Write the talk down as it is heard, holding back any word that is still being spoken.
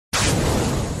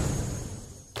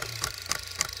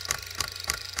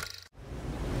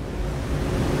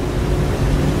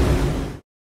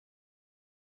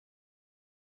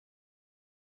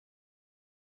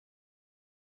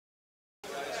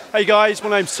Hey guys, my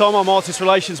name's Tom. I'm Artist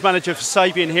Relations Manager for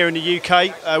Sabian here in the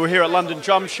UK. We're here at London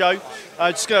Drum Show.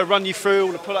 Just going to run you through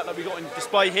all the product that we've got in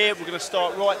display here. We're going to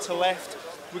start right to left.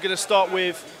 We're going to start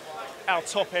with our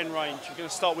top end range. We're going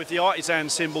to start with the artisan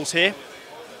cymbals here.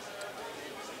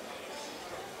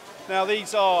 Now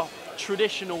these are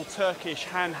traditional Turkish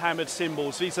hand-hammered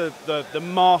cymbals. These are the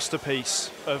masterpiece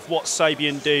of what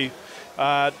Sabian do,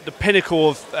 the pinnacle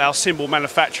of our cymbal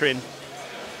manufacturing.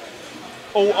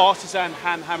 All artisan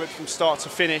hand-hammered from start to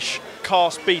finish,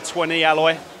 cast B20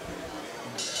 alloy.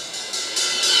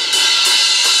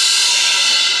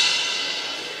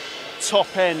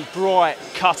 Top end, bright,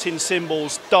 cutting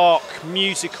cymbals, dark,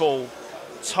 musical,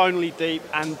 tonally deep,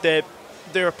 and they're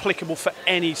applicable for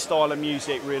any style of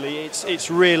music really. It's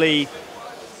really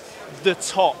the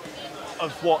top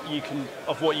of what you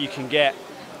can get.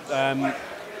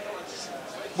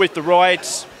 With the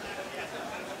rides,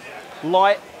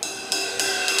 light,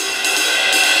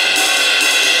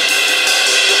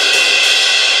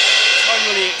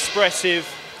 expressive,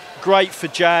 great for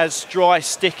jazz, dry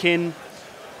sticking,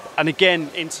 and again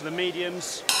into the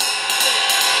mediums.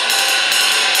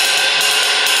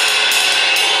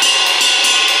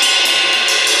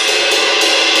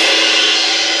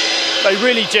 They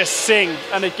really just sing,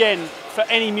 and again for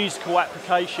any musical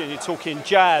application, you're talking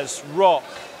jazz, rock,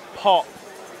 pop,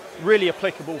 really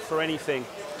applicable for anything.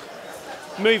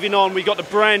 Moving on, we got the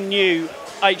brand new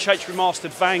HH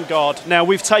Remastered Vanguard. Now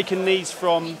we've taken these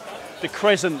from the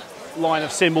Crescent line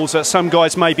of cymbals that some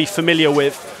guys may be familiar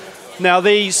with. Now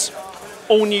these,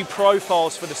 all new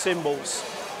profiles for the cymbals.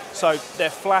 So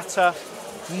they're flatter,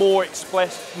 more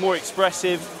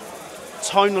expressive,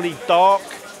 tonally dark.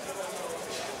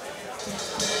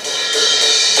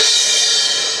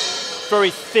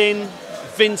 Very thin,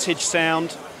 vintage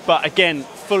sound, but again,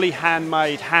 fully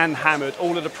handmade, hand-hammered.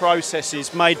 All of the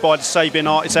processes made by the Sabian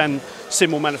artisan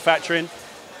cymbal manufacturing.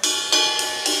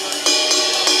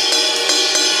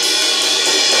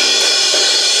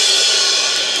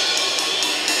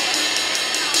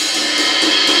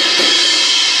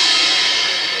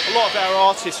 A lot of our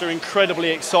artists are incredibly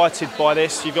excited by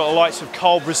this. You've got the likes of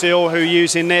Carl Brazil who are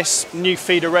using this, new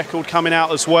feeder record coming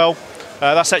out as well.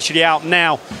 That's actually out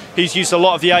now. He's used a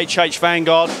lot of the HH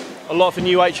Vanguard. A lot of the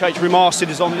new HH Remastered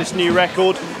is on this new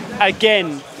record.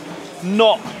 Again,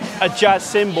 not a jazz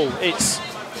cymbal.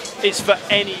 It's for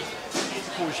any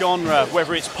musical genre,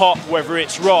 whether it's pop, whether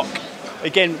it's rock.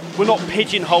 Again, we're not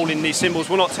pigeonholing these cymbals.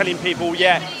 We're not telling people,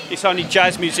 yeah, it's only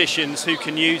jazz musicians who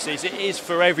can use these. It is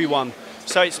for everyone.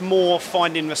 So it's more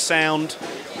finding the sound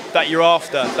that you're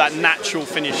after, that natural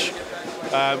finish.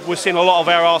 We're seeing a lot of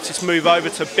our artists move over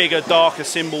to bigger, darker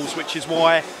cymbals, which is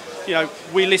why, you know,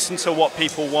 we listen to what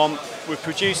people want. We're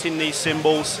producing these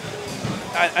cymbals,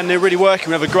 and they're really working.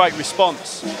 We have a great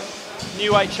response.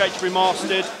 New HH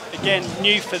Remastered, again,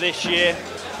 new for this year.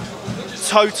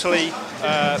 Totally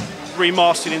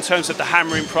remastered in terms of the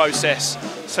hammering process.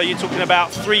 So you're talking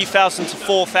about 3,000 to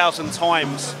 4,000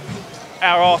 times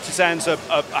our artisans are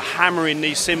hammering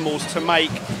these cymbals to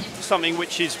make something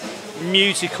which is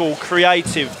musical,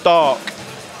 creative, dark.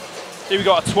 Here we've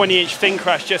got a 20-inch thin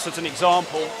crash just as an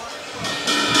example.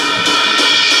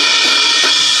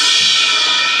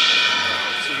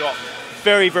 So you've got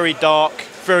very, very dark,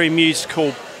 very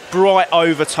musical, bright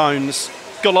overtones.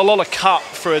 Got a lot of cut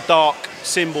for a dark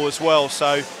cymbal as well.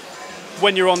 So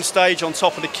when you're on stage on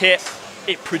top of the kit,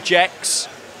 it projects.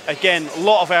 Again, a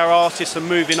lot of our artists are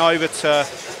moving over to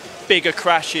bigger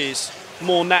crashes,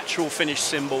 more natural finished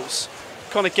cymbals.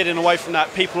 Kind of getting away from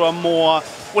that. People are more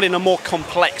wanting a more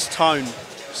complex tone.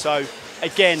 So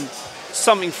again,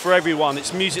 something for everyone.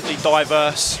 It's musically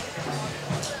diverse.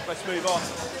 Let's move on.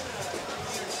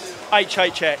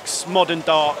 HHX, modern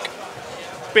dark.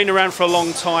 Been around for a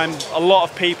long time. A lot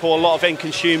of people, a lot of end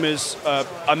consumers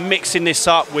are mixing this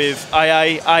up with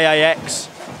AA, AAX.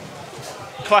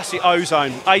 Classic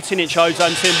ozone, 18-inch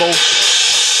ozone cymbal.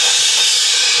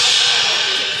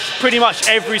 Pretty much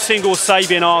every single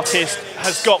Sabian artist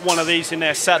has got one of these in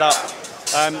their setup.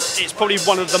 It's probably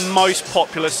one of the most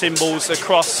popular cymbals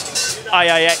across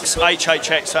AAX,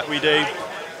 HHX that we do.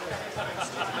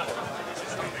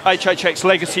 HHX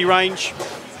Legacy range,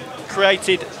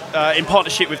 created in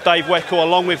partnership with Dave Weckl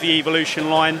along with the Evolution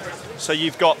line. So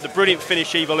you've got the brilliant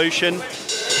finish Evolution.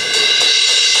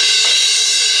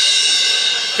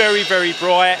 Very, very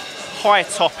bright, high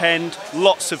top end,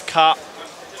 lots of cut,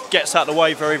 gets out of the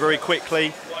way very, very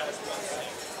quickly.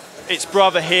 Its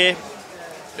brother here,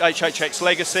 HHX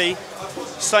Legacy,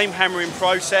 same hammering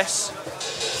process.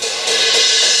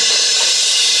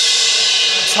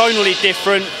 Tonally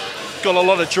different, got a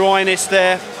lot of dryness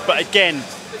there, but again,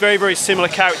 very, very similar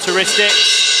characteristics.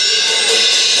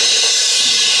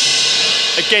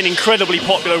 Again, incredibly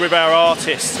popular with our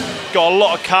artists. Got a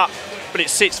lot of cut, but it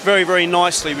sits very, very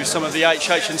nicely with some of the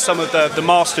HH and some of the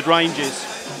mastered ranges.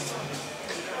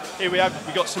 Here we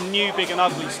got some new big and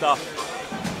ugly stuff.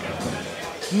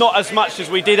 Not as much as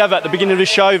we did have at the beginning of the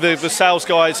show. The sales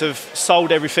guys have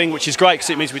sold everything, which is great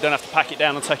because it means we don't have to pack it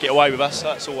down and take it away with us. So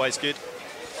that's always good.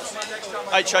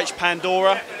 HH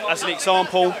Pandora as an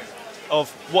example of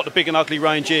what the big and ugly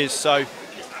range is. So,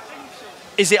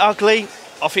 is it ugly?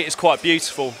 I think it's quite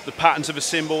beautiful. The patterns of a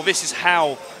cymbal. This is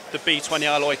how the B20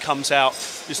 alloy comes out.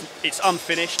 It's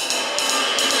unfinished.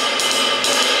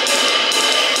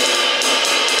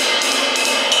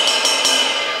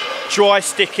 Dry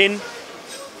sticking.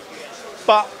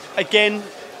 But again,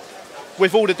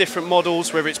 with all the different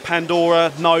models, whether it's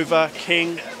Pandora, Nova,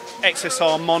 King,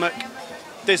 XSR, Monarch,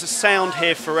 there's a sound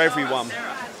here for everyone.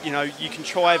 You know, you can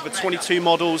try the 22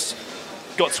 models,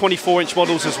 got 24-inch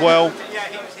models as well,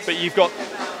 but you've got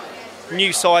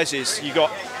new sizes. You've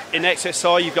got, in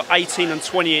XSR, you've got 18 and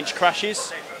 20-inch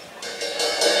crashes.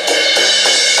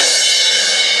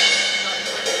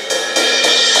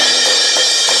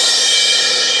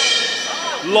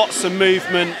 Lots of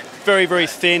movement. Very, very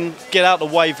thin, get out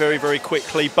of the way very, very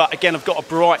quickly. But again, I've got a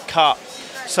bright cut.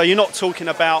 So you're not talking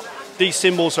about these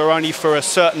cymbals are only for a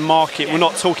certain market. We're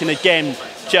not talking, again,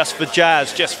 just for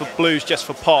jazz, just for blues, just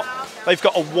for pop. They've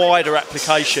got a wider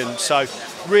application. So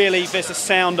really, there's a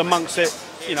sound amongst it,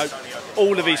 you know,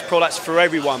 all of these products for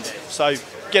everyone. So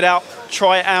get out,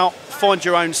 try it out, find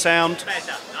your own sound,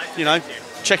 you know,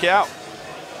 check it out.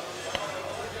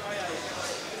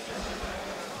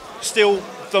 Still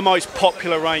the most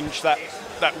popular range that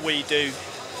we do,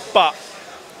 but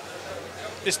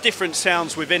there's different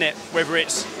sounds within it, whether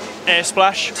it's air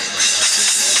splash,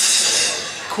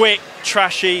 quick,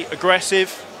 trashy,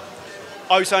 aggressive,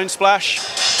 ozone splash,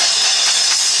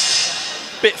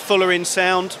 bit fuller in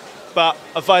sound, but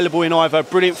available in either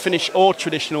brilliant finish or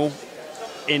traditional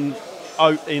in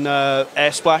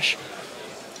air splash.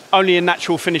 Only a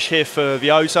natural finish here for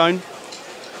the ozone,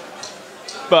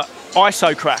 but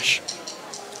ISO crash.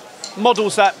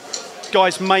 Models that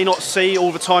guys may not see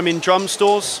all the time in drum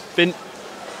stores.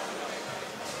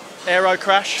 Aero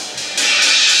crash.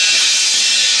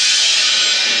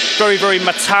 Very, very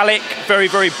metallic, very,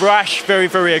 very brash, very,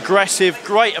 very aggressive.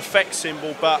 Great effect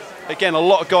cymbal, but again, a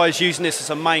lot of guys using this as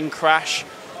a main crash.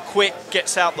 Quick,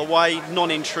 gets out the way,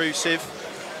 non-intrusive.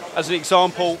 As an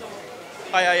example,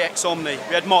 AAX Omni.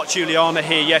 We had Mark Juliana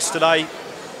here yesterday.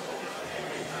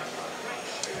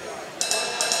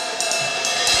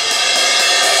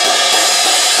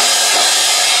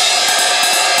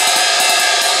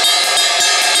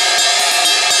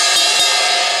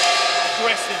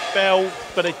 Bell,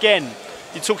 but again,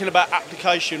 you're talking about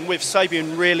application with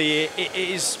Sabian. Really, it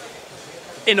is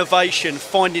innovation,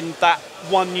 finding that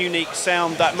one unique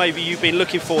sound that maybe you've been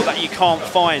looking for that you can't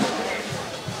find.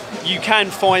 You can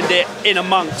find it in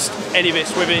amongst any of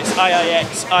this, whether it's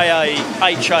AAX, AA,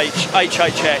 HH,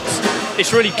 HHX.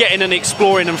 It's really getting and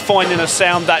exploring and finding a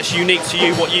sound that's unique to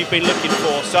you, what you've been looking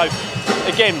for. So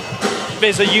again,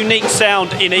 there's a unique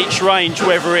sound in each range,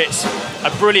 whether it's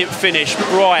a brilliant finish,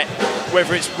 bright,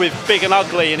 whether it's with big and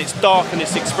ugly and it's dark and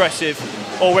it's expressive,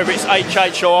 or whether it's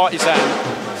HH or artisan.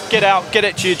 Get out, get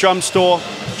it to your drum store,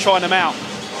 try them out.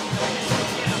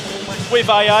 With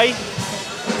AA,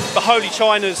 the Holy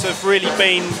Chinas have really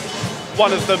been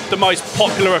one of the most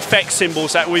popular effect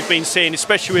cymbals that we've been seeing,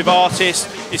 especially with artists,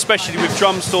 especially with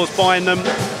drum stores buying them.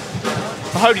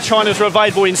 The Holy Chinas are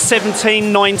available in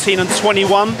 17, 19 and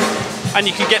 21, and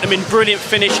you can get them in brilliant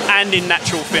finish and in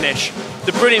natural finish.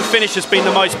 The brilliant finish has been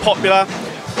the most popular.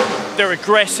 They're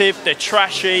aggressive, they're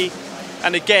trashy,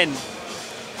 and again,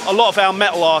 a lot of our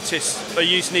metal artists are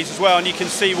using these as well, and you can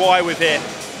see why with here.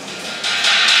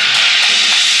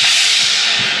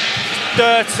 It's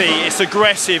dirty, it's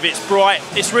aggressive, it's bright,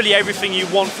 it's really everything you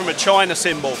want from a China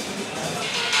cymbal.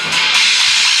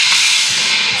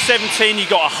 17, you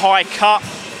got a high cut.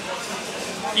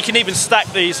 You can even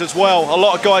stack these as well. A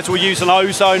lot of guys will use an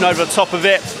ozone over the top of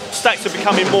it. Stacks are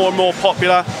becoming more and more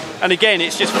popular. And again,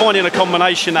 it's just finding a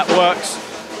combination that works.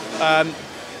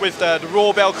 With the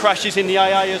raw bell crashes in the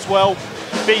AA as well.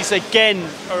 These again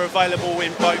are available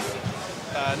in both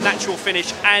natural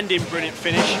finish and in brilliant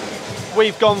finish.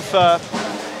 We've gone for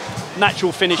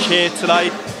natural finish here today,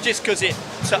 just because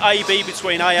it's an AB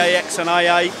between AAX and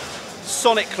AA.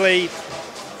 Sonically,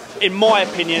 in my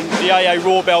opinion, the AA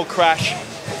raw bell crash,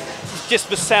 just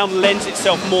the sound lends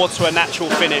itself more to a natural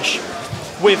finish.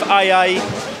 With AA,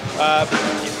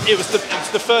 it was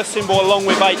the first cymbal along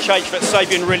with HH that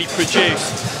Sabian really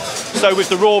produced. So with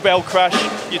the raw bell crash,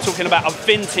 you're talking about a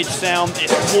vintage sound,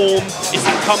 it's warm, it's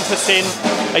encompassing,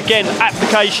 Again,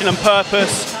 application and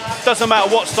purpose. Doesn't matter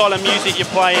what style of music you're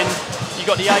playing. You've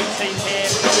got the 18 here.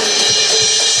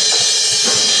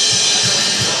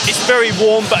 It's very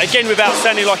warm, but again, without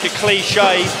sounding like a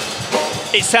cliche,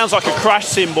 it sounds like a crash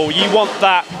cymbal. You want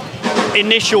that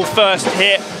initial first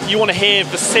hit. You want to hear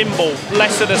the cymbal,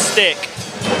 less of the stick.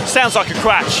 Sounds like a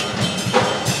crash.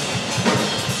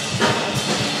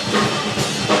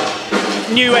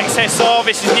 New XSR,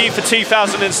 this is new for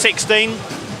 2016.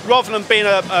 Rather than being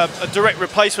a direct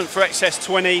replacement for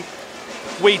XS20,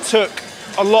 we took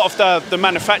a lot of the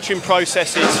manufacturing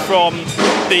processes from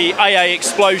the AA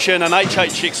explosion and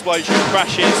HH explosion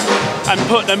crashes and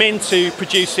put them into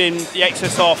producing the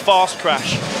XSR fast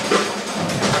crash.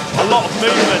 A lot of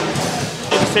movement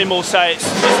in the cymbal, so it's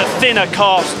a thinner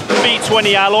cast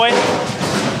B20 alloy.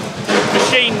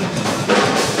 Machine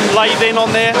lathing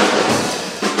on there.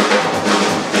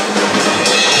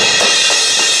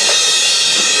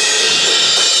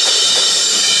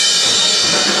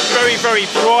 Very, very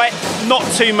bright, not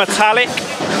too metallic,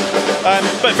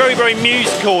 but very, very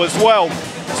musical as well.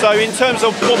 So in terms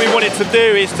of what we wanted to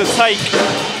do is to take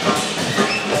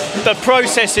the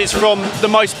processes from the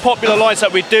most popular lines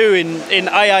that we do in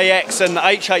AAX and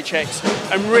HHX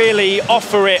and really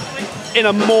offer it in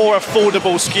a more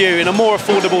affordable SKU, in a more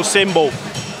affordable cymbal.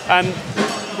 And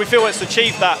we feel it's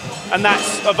achieved that, and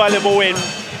that's available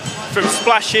from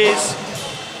splashes,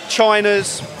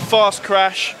 chinas, fast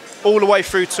crash, all the way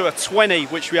through to a 20,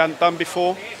 which we hadn't done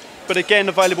before, but again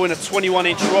available in a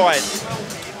 21-inch ride.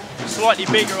 Slightly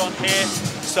bigger on here,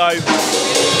 so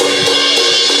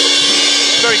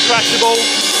very crashable,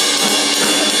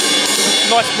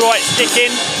 nice bright sticking,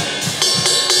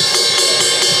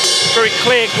 very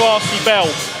clear glassy bell.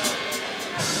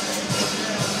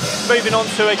 Moving on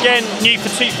to, again, new for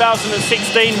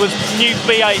 2016 was new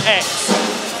B8X.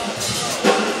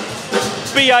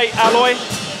 B8 alloy,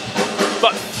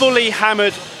 but fully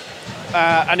hammered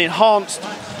and enhanced,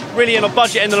 really in a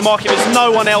budget end of the market. There's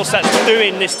no one else that's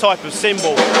doing this type of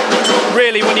cymbal.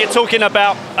 Really, when you're talking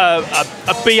about a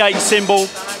B8 cymbal,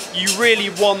 you really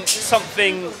want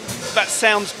something that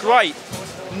sounds great,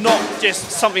 not just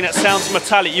something that sounds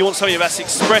metallic. You want something that's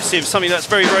expressive, something that's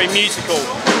very, very musical.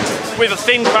 With a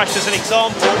thin crash as an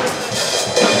example,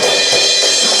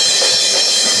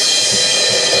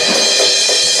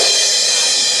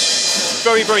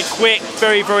 very, very quick,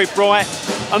 very, very bright,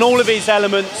 and all of these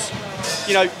elements,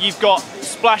 you know, you've got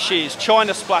splashes,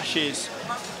 china splashes,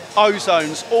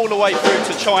 ozones, all the way through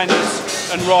to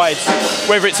chinas and rides,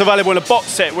 whether it's available in a box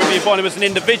set, whether you're buying them as an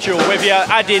individual, whether you're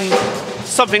adding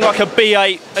something like a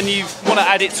B8 and you want to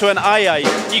add it to an AA,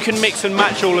 you can mix and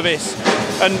match all of this.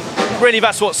 And really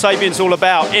that's what Sabian's all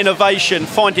about, innovation,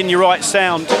 finding your right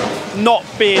sound, not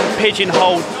being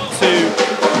pigeonholed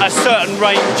to a certain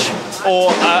range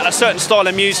or a certain style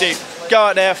of music. Go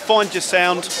out there, find your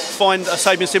sound, find a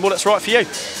Sabian cymbal that's right for you.